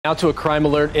Now to a crime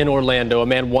alert in Orlando. A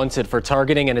man wanted for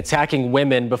targeting and attacking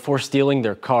women before stealing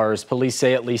their cars. Police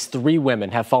say at least 3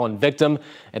 women have fallen victim,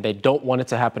 and they don't want it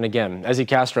to happen again. Ezzy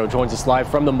Castro joins us live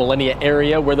from the Millennia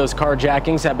area where those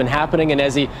carjackings have been happening. And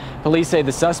Ezzy, police say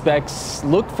the suspects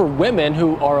look for women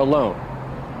who are alone.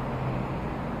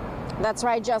 That's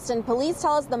right, Justin. Police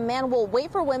tell us the man will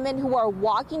wait for women who are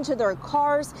walking to their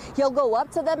cars. He'll go up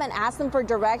to them and ask them for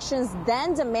directions,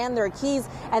 then demand their keys.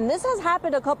 And this has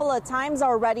happened a couple of times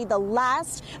already. The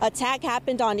last attack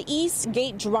happened on East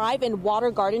Gate Drive and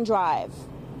Water Garden Drive.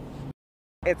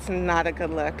 It's not a good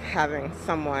look having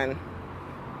someone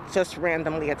just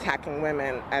randomly attacking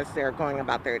women as they're going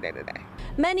about their day-to-day.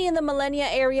 Many in the Millennia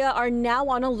area are now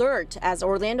on alert as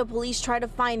Orlando police try to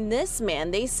find this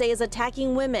man they say is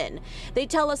attacking women. They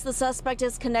tell us the suspect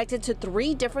is connected to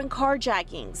 3 different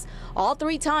carjackings. All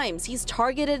 3 times he's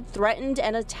targeted, threatened,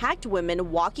 and attacked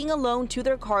women walking alone to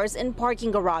their cars in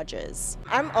parking garages.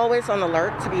 I'm always on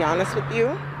alert, to be honest with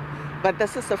you, but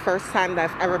this is the first time that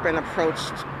I've ever been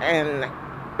approached and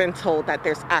been told that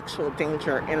there's actual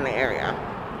danger in the area.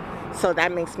 So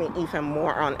that makes me even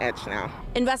more on edge now.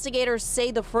 Investigators say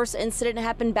the first incident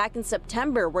happened back in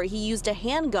September where he used a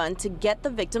handgun to get the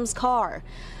victim's car.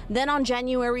 Then on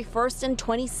January 1st and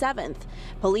 27th,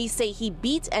 police say he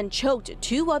beat and choked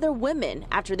 2 other women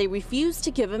after they refused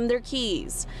to give him their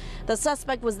keys. The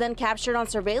suspect was then captured on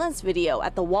surveillance video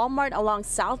at the Walmart along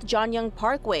South John Young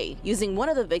Parkway using one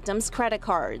of the victim's credit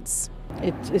cards.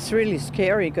 It's really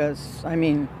scary because, I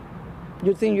mean,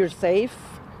 you think you're safe,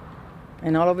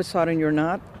 and all of a sudden you're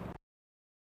not.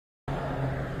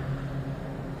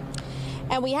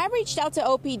 And we have reached out to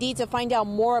OPD to find out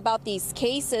more about these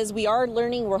cases.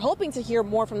 We're hoping to hear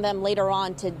more from them later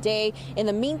on today. In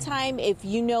the meantime, if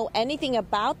you know anything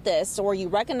about this or you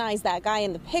recognize that guy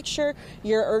in the picture,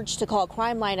 you're urged to call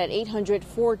Crime Line at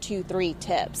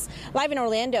 800-423-TIPS. Live in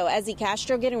Orlando, Ezzy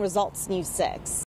Castro, Getting Results News 6.